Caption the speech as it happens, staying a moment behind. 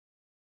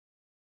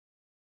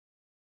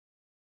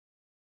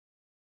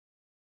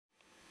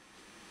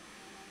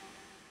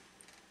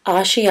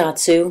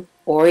Ashiatsu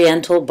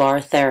Oriental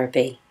Bar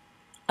Therapy,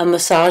 a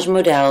massage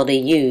modality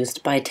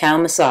used by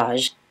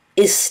TaoMassage,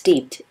 is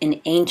steeped in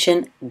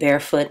ancient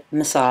barefoot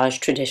massage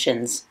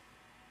traditions.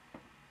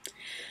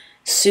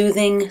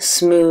 Soothing,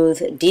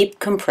 smooth, deep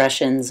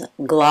compressions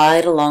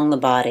glide along the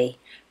body,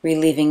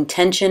 relieving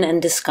tension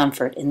and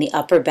discomfort in the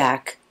upper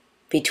back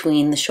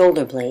between the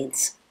shoulder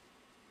blades.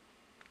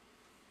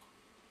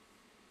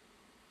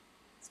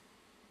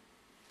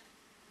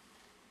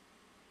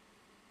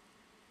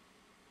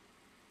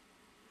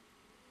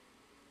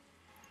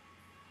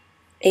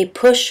 A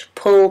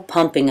push-pull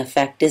pumping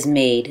effect is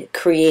made,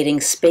 creating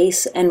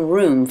space and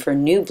room for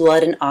new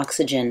blood and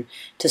oxygen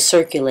to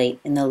circulate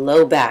in the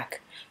low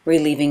back,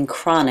 relieving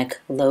chronic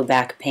low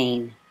back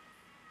pain.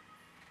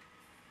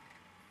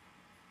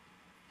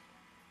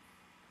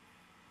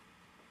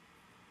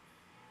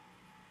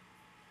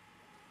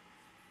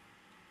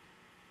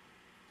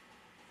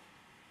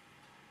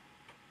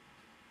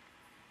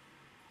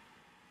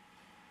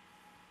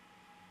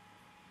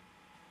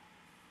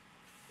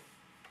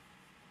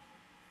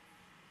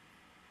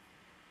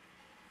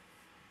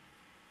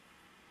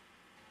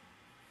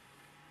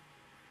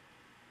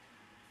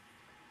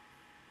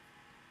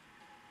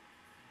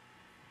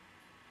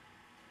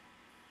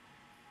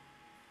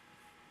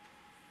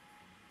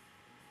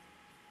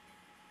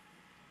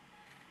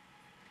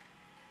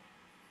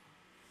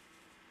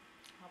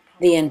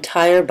 The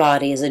entire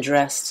body is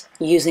addressed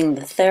using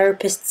the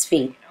therapist's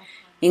feet,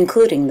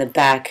 including the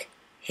back,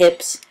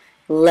 hips,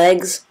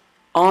 legs,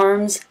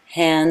 arms,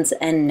 hands,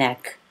 and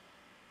neck.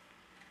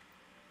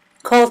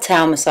 Call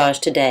TaoMassage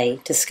today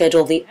to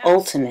schedule the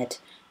ultimate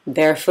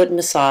barefoot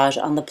massage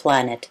on the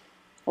planet,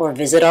 or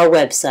visit our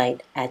website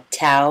at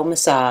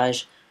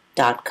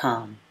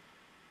taomassage.com.